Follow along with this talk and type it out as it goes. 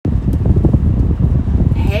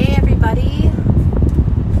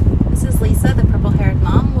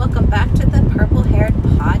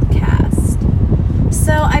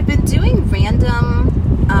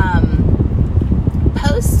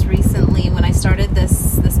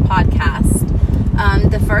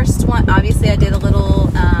first one, obviously I did a little,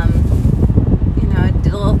 I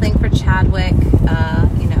did a little thing for Chadwick,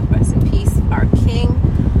 rest in peace, our king.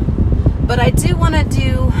 But I do want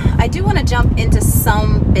to jump into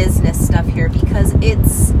some business stuff here because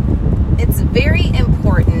it's very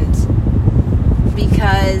important,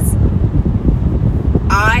 because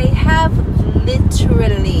I have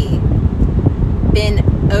literally been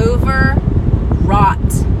overwrought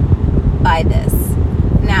by this.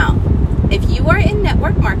 Now, if you are in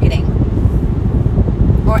network marketing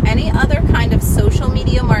or any other kind of social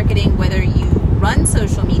media marketing, whether you run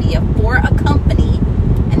social media for a company,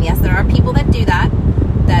 and yes, there are people that do that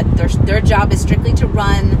their job is strictly to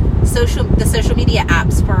run the social media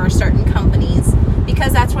apps for certain companies,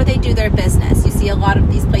 because that's where they do their business. You see a lot of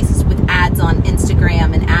these places with ads on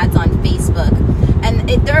Instagram and ads on Facebook, and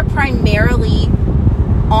they're primarily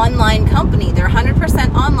online company. They're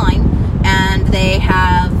 100% online, and they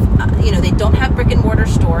have, they don't have brick and mortar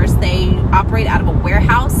stores. They operate out of a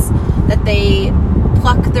warehouse that they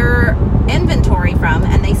pluck their inventory from,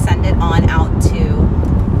 and they send it on out to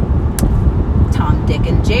Tom, Dick,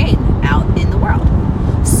 and Jane out in the world.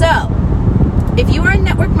 So, if you are in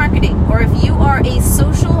network marketing, or if you are a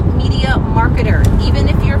social media marketer, even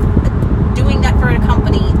if you're doing that for a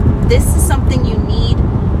company, this is something you need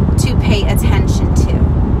to pay attention to.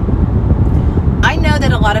 I know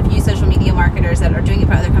that a lot of you social media marketers that are doing it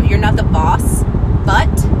for other companies, you're not the boss, but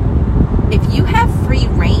if you have free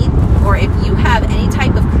reign, or if you have any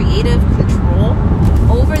type of creative control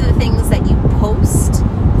over the things that you post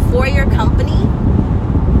for your company,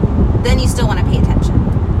 then you still want to pay attention,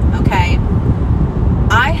 okay?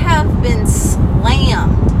 I have been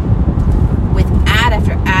slammed with ad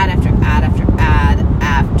after ad after ad after ad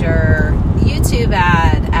after YouTube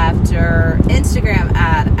ad, after Instagram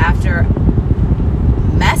ad, after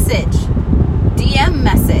message, DM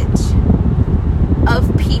message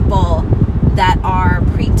of people that are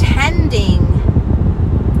pretending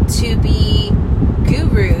to be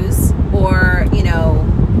gurus or,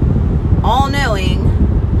 all-knowing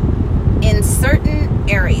in certain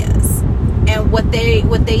areas. And what they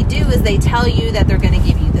do is they tell you that they're going to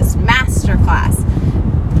give you this masterclass.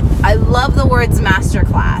 I love the words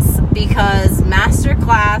masterclass, because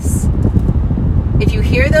masterclass, if you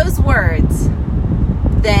hear those words,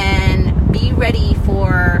 then be ready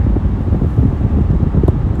for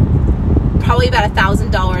probably about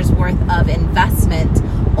 $1,000 worth of investment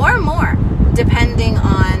or more, depending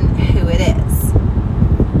on who it is.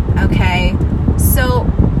 Okay, so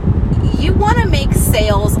you want to make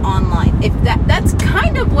sales online. If that's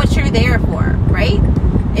kind of what you're there for, right?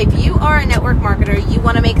 If you are a network marketer, you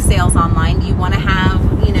want to make sales online. You want to have,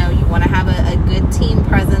 a good team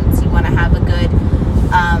presence. You want to have a good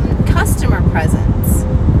customer presence.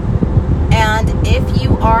 And if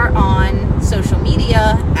you are on social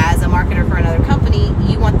media as a marketer for another company,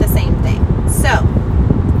 you want the same thing. So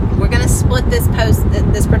we're going to split this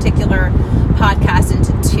particular podcast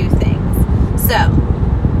into two things. So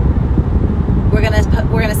we're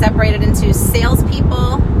gonna separate it into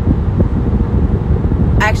salespeople.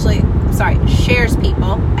 Actually, shares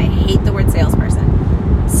people. I hate the word salesperson.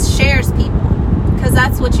 Shares people, because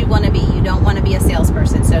that's what you want to be. You don't want to be a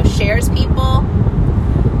salesperson. So shares people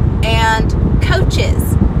and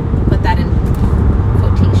coaches. Put that in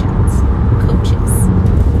quotations. Coaches.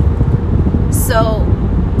 So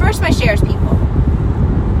first, my shares people.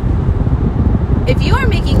 If you are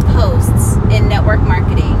making posts in network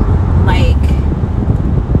marketing, like,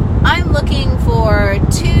 I'm looking for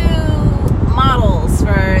 2 models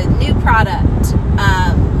for new product,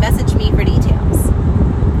 message me for details.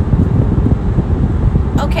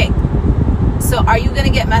 Okay, so are you going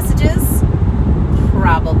to get messages?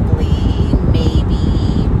 Probably,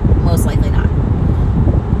 maybe, most likely not.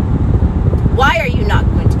 Why are you not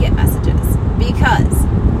going to get messages? Because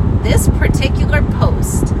this particular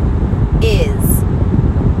post is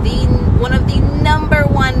one of the number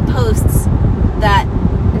 1 posts that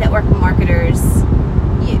network marketers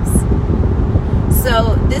use.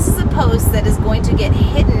 So this is a post that is going to get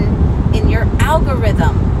hidden in your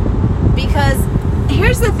algorithm, because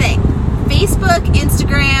here's the thing: Facebook,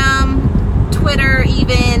 Instagram, Twitter,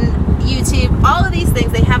 even YouTube, all of these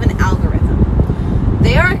things, they have an algorithm.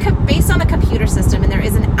 They are based on a computer system, and there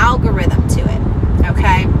is an algorithm to it,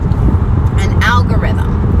 okay? An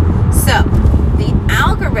algorithm. So the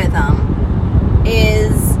algorithm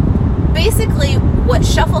is basically what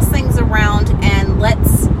shuffles things around and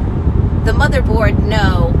lets the motherboard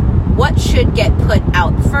know what should get put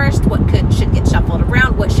out first, what should get shuffled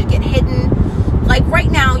around, what should get hidden. Like right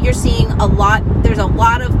now, you're seeing there's a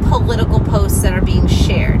lot of political posts that are being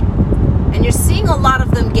shared, and you're seeing a lot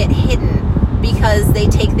of them get hidden because because they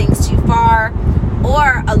take things too far,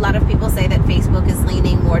 or a lot of people say that Facebook is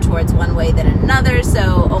leaning more towards one way than another,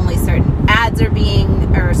 so only certain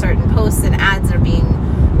certain posts and ads are being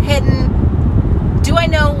hidden. Do I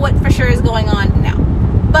know what for sure is going on? No.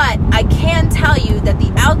 But I can tell you that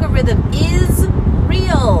the algorithm is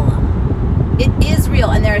real. It is real,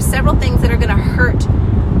 and there are several things that are going to hurt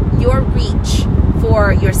your reach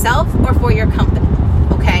for yourself or for your company,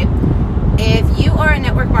 okay? If you are a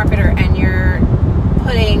network marketer and you're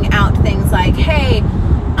putting out things like, hey,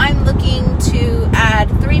 I'm looking to add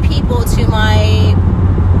 3 people to my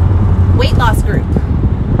weight loss group,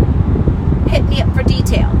 hit me up for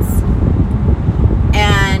details.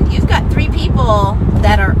 And you've got 3 people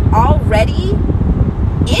that are already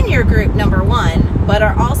in your group, number one, but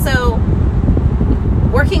are also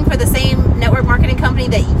working for the same network marketing company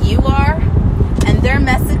that you are, and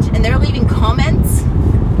they're leaving comments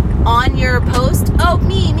on your post. Oh,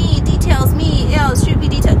 me, details, me, shoot me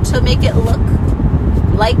details, to make it look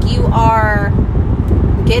like you are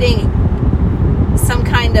getting some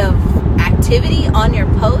kind of activity on your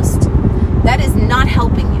post. That is not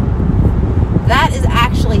helping you. That is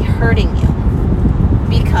actually hurting you,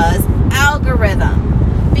 because algorithm.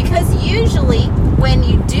 Because usually when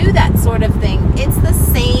you do that sort of thing, it's the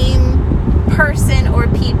same person or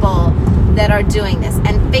people that are doing this.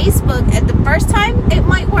 And Facebook, at the first time, it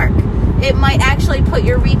might work. It might actually put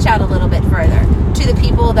your reach out a little bit further to the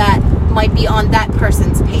people that might be on that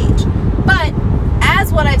person's page. But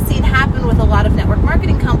as what I've seen happen with a lot of network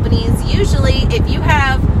marketing companies, usually if you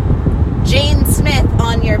have Jane Smith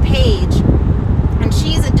on your page, and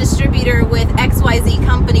she's a distributor with XYZ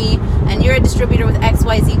company, and you're a distributor with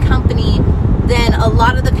XYZ company, then a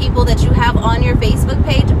lot of the people that you have on your Facebook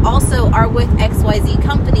page also are with XYZ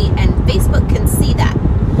company, and Facebook can see that.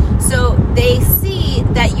 So they see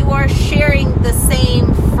that you are sharing the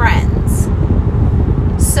same friends.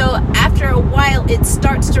 So after a while, it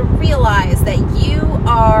starts to realize that you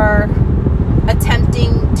are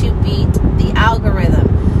attempting to beat the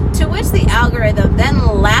algorithm, to which the algorithm then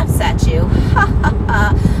laughs at you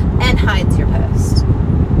and hides your post.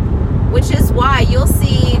 Which is why you'll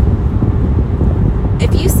see,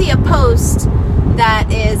 if you see a post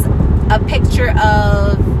that is a picture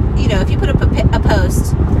of, if you put up a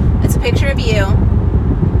post, it's a picture of you,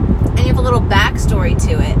 and you have a little backstory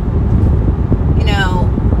to it,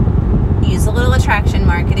 use a little attraction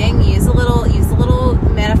marketing, use a little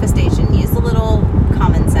manifestation, use a little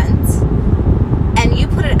common sense, and you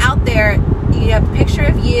put it out there, you have a picture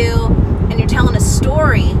of you, and you're telling a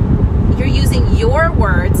story, you're using your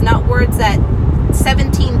words, not words that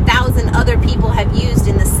 17,000 other people have used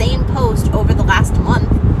in the same post over the last month,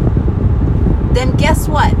 then guess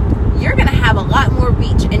what? You're going to have a lot more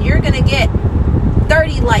reach, and you're going to get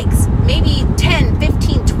 30 likes, maybe 10,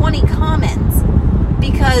 15, 20 comments,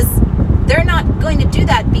 because they're not going to do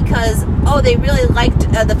that because, they really liked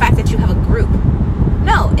the fact that you have a group.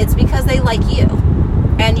 No, it's because they like you,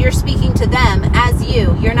 and you're speaking to them as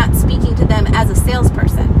you. You're not speaking to them as a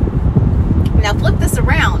salesperson. Now flip this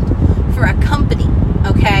around for a company,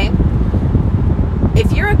 okay?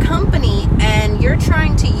 If you're a company and you're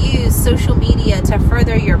trying to use social media to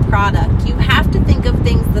further your product, you have to think of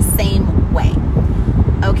things the same way,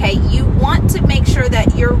 okay? You want to make sure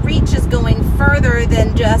that your reach is going further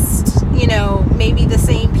than just, maybe the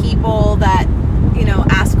same people that,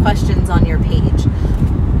 ask questions on your page.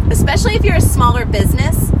 Especially if you're a smaller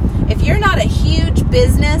business. If you're not a huge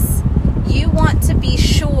business, you want to be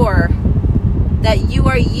sure that you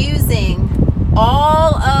are using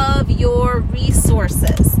all of your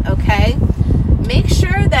resources, okay? Make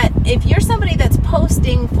sure that if you're somebody that's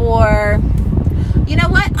posting for,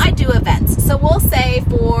 I do events. So we'll say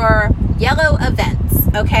for yellow events,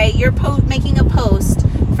 okay? You're making a post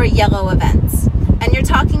for yellow events, and you're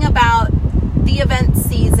talking about the event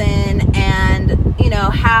season and,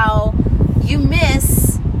 how you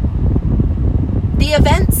miss the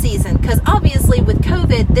event season, because obviously with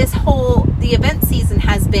COVID, the event season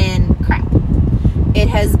has been crap. It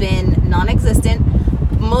has been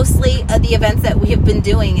non-existent. Mostly the events that we have been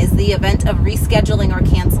doing is the event of rescheduling or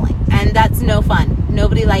canceling, and that's no fun.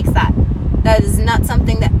 Nobody likes that. That is not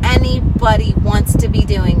something that anybody wants to be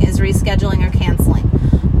doing, is rescheduling or canceling.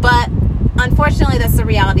 But unfortunately, that's the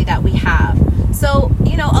reality that we have. So,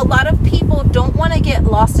 a lot of people don't want to get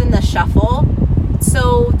lost in the shuffle.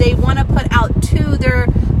 So they want to put out to their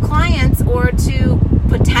clients or to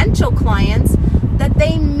potential clients that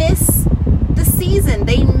they miss the season.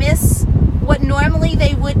 They miss what normally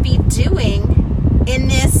they would be doing in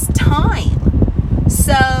this time.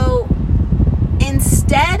 So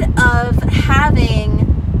instead of having,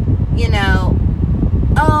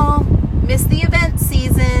 miss the event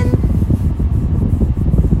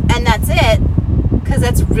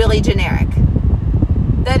really generic.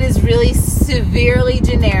 That is really severely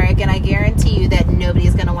generic, and I guarantee you that nobody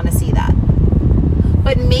is going to want to see that.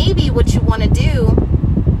 But maybe what you want to do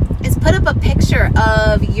is put up a picture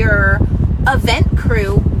of your event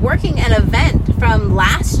crew working an event from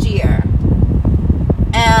last year.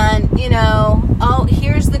 And, oh,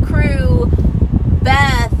 here's the crew,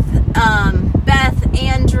 Beth,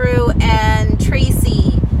 Andrew, and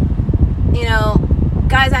Tracy.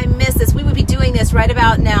 Guys, I miss this. We would be doing this right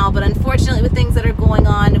about now, but unfortunately with things that are going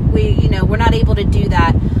on, we're not able to do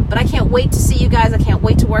that. But I can't wait to see you guys. I can't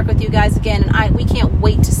wait to work with you guys again, and we can't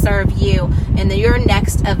wait to serve you in your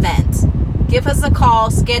next event. Give us a call,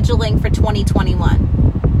 scheduling for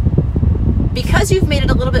 2021. Because you've made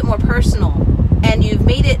it a little bit more personal, and you've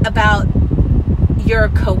made it about your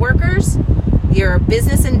coworkers, your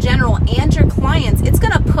business in general, and your clients, it's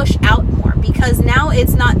going to push out more, because now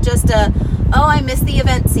it's not just I missed the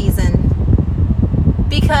event season.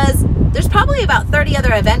 Because there's probably about 30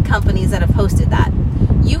 other event companies that have posted that.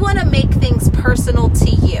 You want to make things personal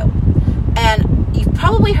to you. And you've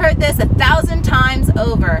probably heard this 1,000 times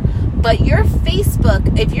over, but your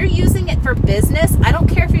Facebook, if you're using it for business, I don't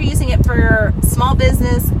care if you're using it for small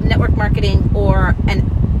business, network marketing, or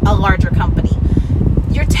a larger company,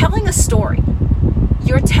 you're telling a story.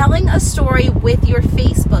 You're telling a story with your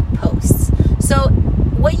Facebook posts. So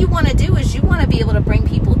what you want to do is you want to be able to bring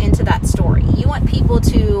people into that story. You don't want people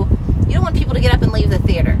to get up and leave the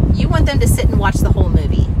theater. You want them to sit and watch the whole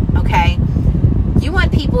movie, okay? You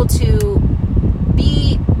want people to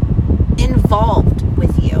be involved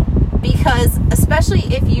with you, because especially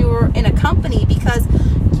if you're in a company, because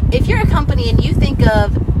if you're a company and you think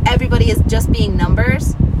of everybody as just being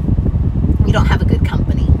numbers, you don't have a good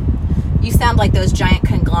company. You sound like those giant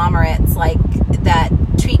conglomerates that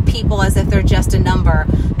treat people as if they're just a number,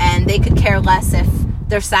 and they could care less if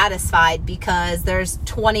they're satisfied because there's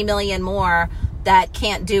 20 million more that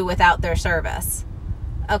can't do without their service.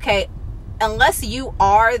 Okay, unless you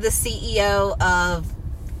are the CEO of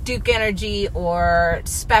Duke Energy or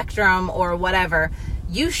Spectrum or whatever,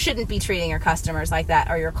 you shouldn't be treating your customers like that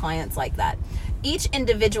or your clients like that. Each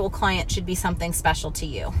individual client should be something special to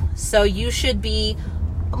you. So you should be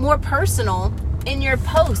more personal in your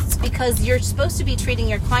posts, because you're supposed to be treating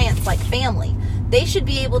your clients like family. They should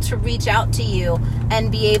be able to reach out to you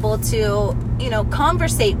and be able to,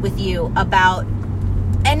 conversate with you about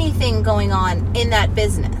anything going on in that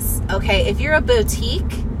business. Okay, if you're a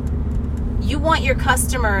boutique, you want your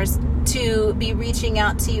customers to be reaching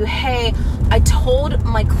out to you. Hey, I told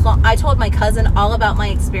my cousin all about my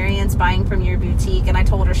experience buying from your boutique, and I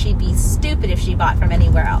told her she'd be stupid if she bought from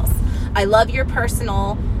anywhere else. I love your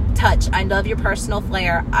personal touch. I love your personal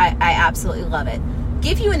flair. I absolutely love it.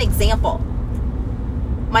 Give you an example.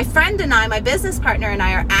 My friend and I, my business partner and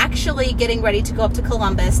I, are actually getting ready to go up to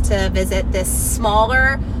Columbus to visit this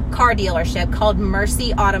smaller car dealership called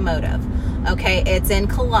Mercy Automotive. Okay, it's in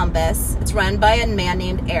Columbus. It's run by a man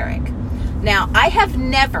named Eric. Now, I have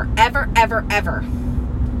never, ever, ever, ever,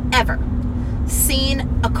 ever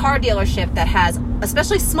seen a car dealership that has,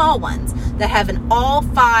 especially small ones, that have an all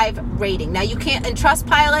 5 rating. Now, you can't, in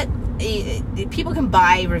Trustpilot, people can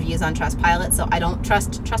buy reviews on Trustpilot, so I don't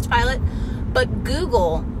trust Trustpilot, but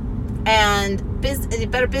Google and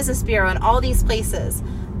Better Business Bureau and all these places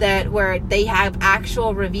where they have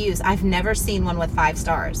actual reviews, I've never seen one with 5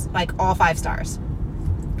 stars, like all 5 stars.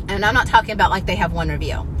 And I'm not talking about like they have one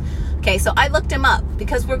review. Okay, so I looked him up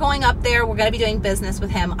because we're going up there. We're going to be doing business with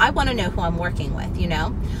him. I want to know who I'm working with,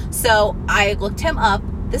 So I looked him up.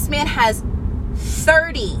 This man has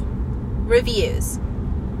 30 reviews.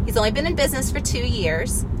 He's only been in business for 2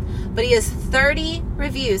 years, but he has 30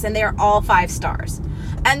 reviews, and they are all 5 stars.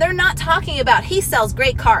 And they're not talking about he sells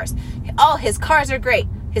great cars. Oh, his cars are great.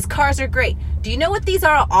 His cars are great. Do you know what these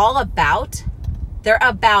are all about? They're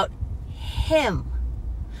about him.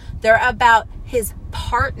 They're about his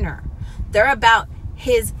partner. They're about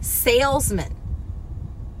his salesman.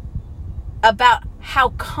 About how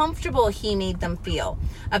comfortable he made them feel.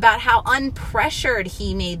 About how unpressured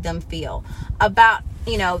he made them feel. About,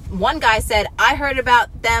 one guy said, I heard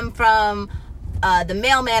about them from the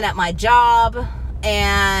mailman at my job,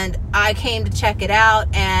 and I came to check it out,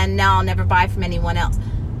 and now I'll never buy from anyone else.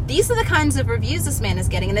 These are the kinds of reviews this man is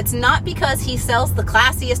getting, and it's not because he sells the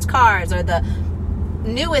classiest cars or the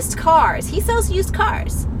newest cars. He sells used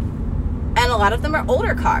cars, and a lot of them are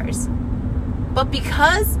older cars. But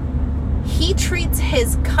because he treats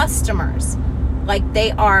his customers like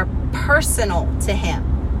they are personal to him,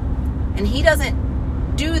 and he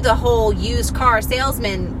doesn't do the whole used car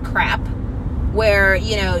salesman crap where,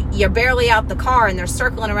 you're barely out the car and they're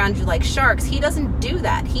circling around you like sharks. He doesn't do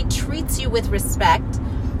that. He treats you with respect.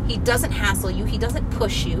 He doesn't hassle you. He doesn't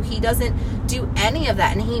push you. He doesn't do any of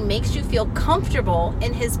that. And he makes you feel comfortable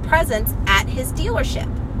in his presence at his dealership.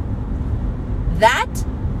 That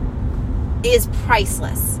is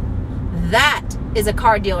priceless. That is a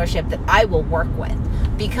car dealership that I will work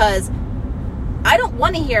with, because I don't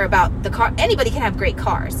want to hear about the car. Anybody can have great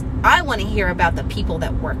cars. I want to hear about the people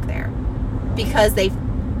that work there, because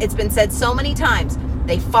it's been said so many times,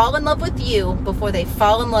 they fall in love with you before they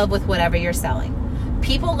fall in love with whatever you're selling.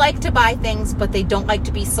 People like to buy things, but they don't like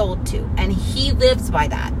to be sold to. And he lives by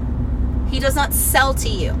that. He does not sell to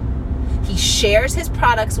you. He shares his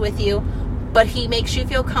products with you, but he makes you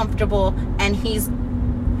feel comfortable, and he's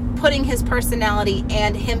putting his personality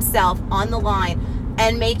and himself on the line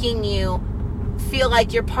and making you feel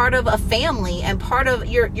like you're part of a family and part of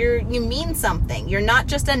you mean something. You're not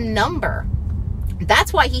just a number.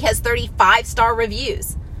 That's why he has 35-star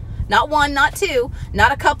reviews. Not 1, not 2,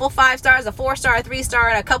 not a couple 5 stars, a 4-star, a 3-star,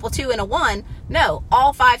 and a couple 2 and a 1. No,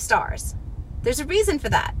 all 5 stars. There's a reason for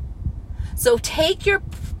that. So take your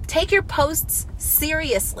posts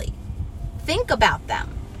seriously. Think about them.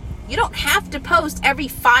 You don't have to post every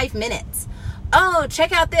 5 minutes. Oh,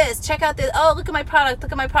 check out this. Check out this. Oh, look at my product.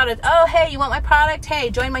 Look at my product. Oh, hey, you want my product? Hey,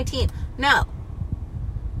 join my team. No.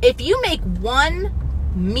 If you make one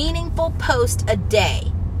meaningful post a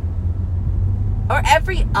day, or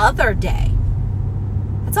every other day,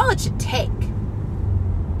 that's all it should take.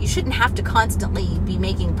 You shouldn't have to constantly be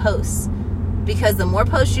making posts, because the more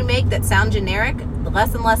posts you make that sound generic, the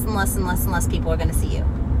less and less and less and less and less people are going to see you.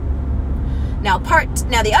 Now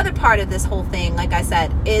the other part of this whole thing, like I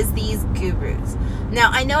said, is these gurus.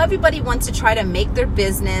 Now, I know everybody wants to try to make their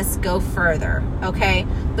business go further, okay?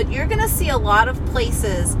 But you're going to see a lot of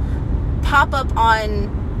places pop up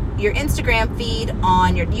on your Instagram feed,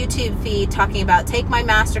 on your YouTube feed, talking about, take my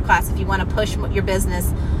masterclass if you want to push your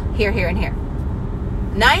business here, here, and here.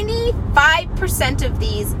 95% of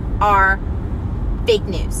these are fake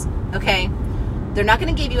news, okay? They're not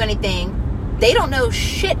going to give you anything. They don't know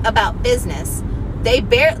shit about business.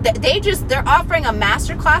 They're offering a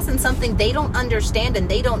masterclass in something they don't understand and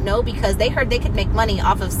they don't know, because they heard they could make money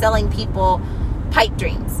off of selling people pipe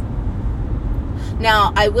dreams.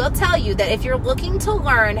 Now, I will tell you that if you're looking to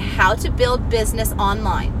learn how to build business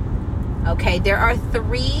online, okay, there are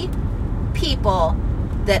 3 people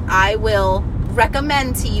that I will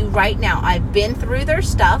recommend to you right now. I've been through their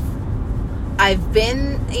stuff. I've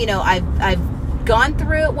gone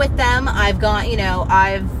through it with them. I've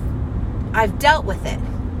dealt with it.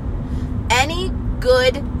 Any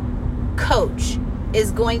good coach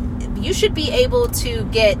you should be able to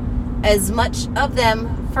get as much of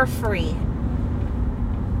them for free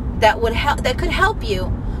that could help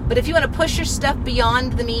you. But if you want to push your stuff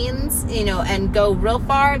beyond the means, and go real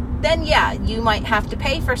far, then yeah, you might have to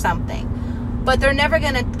pay for something. But they're never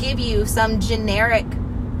going to give you some generic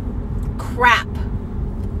crap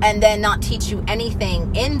and then not teach you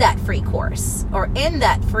anything in that free course or in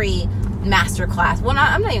that free masterclass. Well,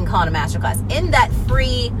 I'm not even calling it a masterclass. In that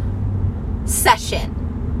free session,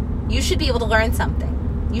 you should be able to learn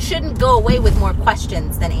something. You shouldn't go away with more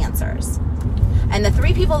questions than answers. And the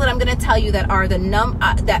 3 people that I'm going to tell you that are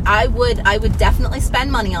that I would definitely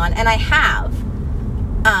spend money on, and I have,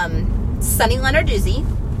 Sunny Lenarduzzi.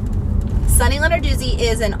 Sunny Lenarduzzi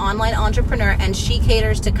is an online entrepreneur, and she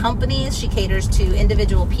caters to companies, she caters to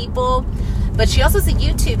individual people, but she also has a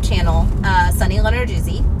YouTube channel, Sunny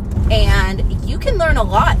Lenarduzzi, and you can learn a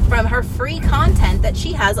lot from her free content that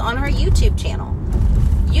she has on her YouTube channel.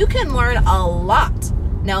 You can learn a lot.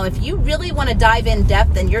 Now, if you really want to dive in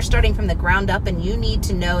depth and you're starting from the ground up and you need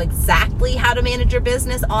to know exactly how to manage your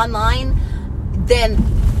business online, then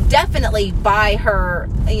definitely buy her,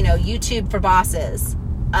 YouTube for Bosses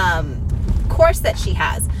course that she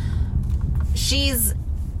has. She's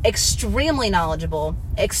extremely knowledgeable,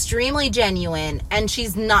 extremely genuine, and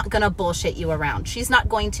she's not going to bullshit you around. She's not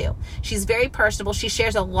going to. She's very personable. She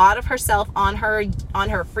shares a lot of herself on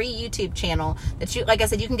her free YouTube channel that like I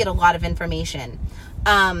said, you can get a lot of information.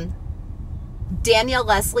 Danielle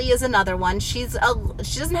Leslie is another one. She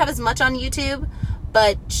doesn't have as much on YouTube,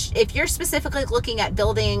 but if you're specifically looking at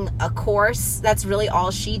building a course, that's really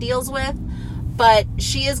all she deals with. But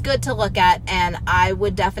she is good to look at, and I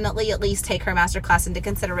would definitely at least take her masterclass into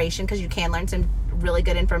consideration, because you can learn some really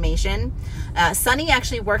good information. Sunny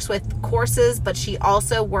actually works with courses, but she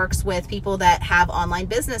also works with people that have online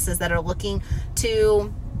businesses that are looking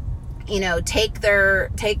to, take their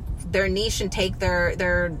niche and take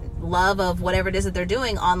their love of whatever it is that they're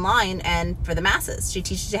doing online and for the masses. She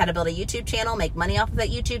teaches you how to build a YouTube channel, make money off of that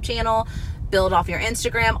YouTube channel, build off your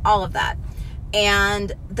Instagram, all of that.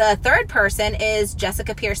 And the third person is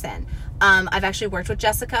Jessica Pearson. I've actually worked with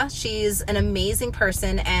Jessica. She's an amazing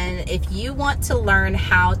person. And if you want to learn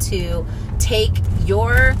how to take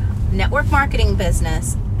your network marketing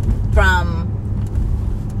business from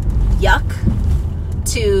yuck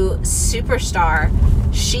to superstar,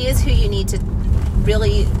 she is who you need to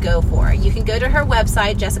really go for. You can go to her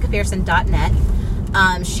website, jessicapearson.net.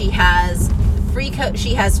 She has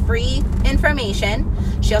free information.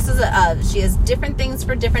 She also has, she has different things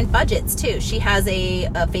for different budgets too. She has a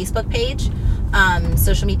Facebook page,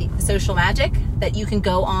 Social Magic, that you can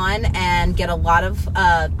go on and get a lot of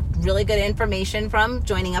really good information from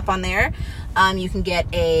joining up on there. You can get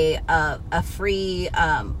a free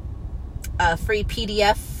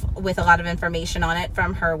PDF with a lot of information on it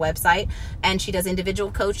from her website. And she does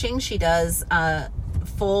individual coaching. She does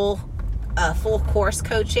full course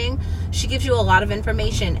coaching. She gives you a lot of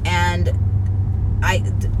information, and I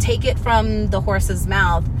take it from the horse's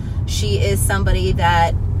mouth. She is somebody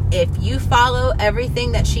that if you follow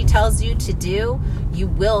everything that she tells you to do, you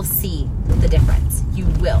will see the difference. You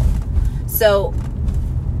will. So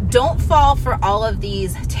don't fall for all of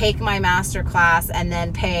these, take my master class and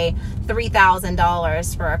then pay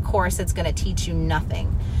 $3,000 for a course that's going to teach you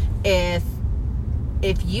nothing. If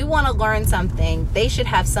you want to learn something, they should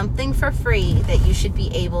have something for free that you should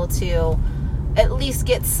be able to at least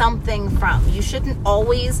get something from. You shouldn't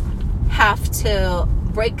always have to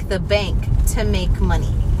break the bank to make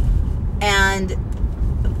money. And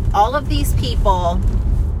all of these people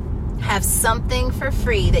have something for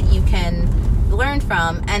free that you can learn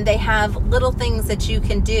from, and they have little things that you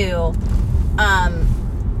can do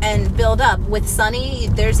and build up. With Sunny,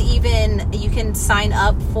 there's even, you can sign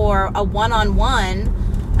up for a one-on-one,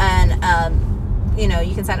 and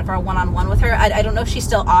you can sign up for a one-on-one with her. I don't know if she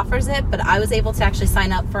still offers it, but I was able to actually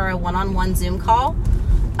sign up for a one-on-one Zoom call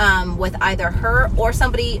with either her or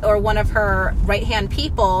somebody or one of her right-hand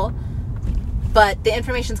people, but the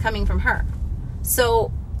information's coming from her.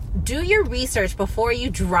 So do your research before you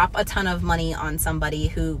drop a ton of money on somebody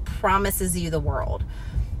who promises you the world.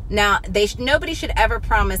 Now, nobody should ever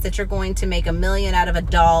promise that you're going to make $1 million out of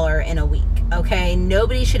 $1 in a week, okay?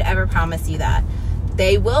 Nobody should ever promise you that.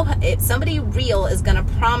 They will, if somebody real is going to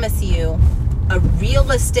promise you a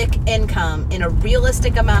realistic income in a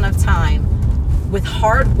realistic amount of time with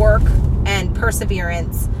hard work and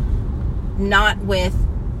perseverance, not with,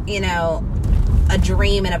 a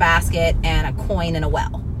dream in a basket and a coin in a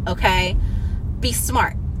well, okay? Be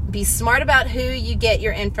smart. Be smart about who you get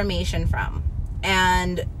your information from.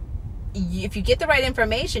 And if you get the right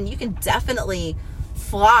information, you can definitely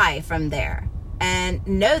fly from there, and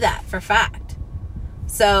know that for fact.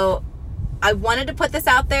 So I wanted to put this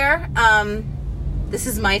out there. This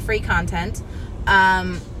is my free content.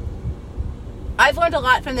 I've learned a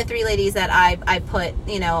lot from the 3 ladies that I put,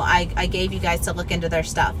 I gave you guys to look into their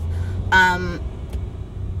stuff.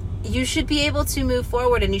 You should be able to move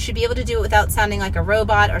forward, and you should be able to do it without sounding like a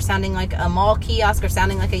robot or sounding like a mall kiosk or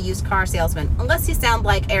sounding like a used car salesman. Unless you sound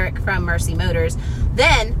like Eric from Mercy Motors,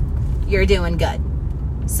 then you're doing good.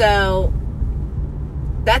 So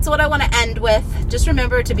that's what I want to end with. Just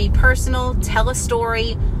remember to be personal, tell a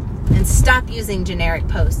story, and stop using generic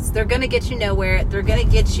posts. They're going to get you nowhere. They're going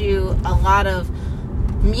to get you a lot of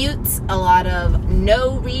mutes, a lot of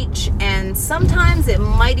no reach, and sometimes it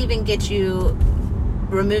might even get you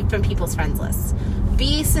removed from people's friends lists.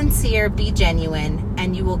 Be sincere, be genuine,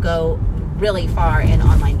 and you will go really far in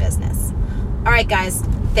online business. All right, guys,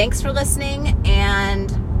 thanks for listening,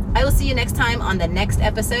 and I will see you next time on the next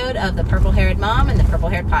episode of the Purple Haired Mom and the Purple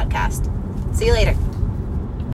Haired Podcast. See you later.